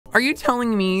Are you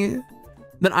telling me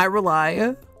that I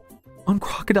rely on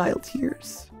crocodile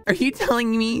tears? Are you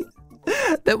telling me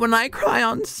that when I cry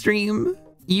on stream,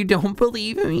 you don't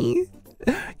believe me?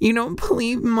 You don't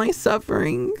believe in my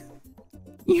suffering?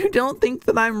 You don't think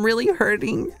that I'm really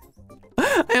hurting?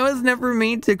 I was never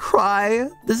made to cry.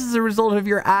 This is a result of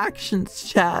your actions,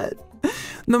 chat.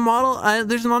 The model,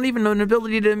 there's not even an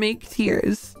ability to make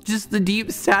tears. Just the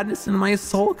deep sadness in my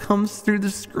soul comes through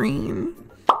the screen.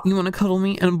 You want to cuddle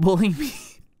me and bully me?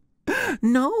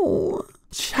 No.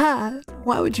 Chat,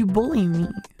 why would you bully me?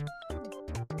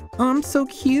 Oh, I'm so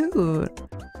cute.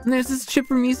 And there's this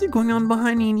chipper music going on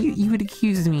behind me and you would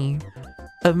accuse me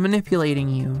of manipulating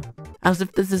you. As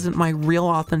if this isn't my real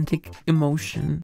authentic emotion.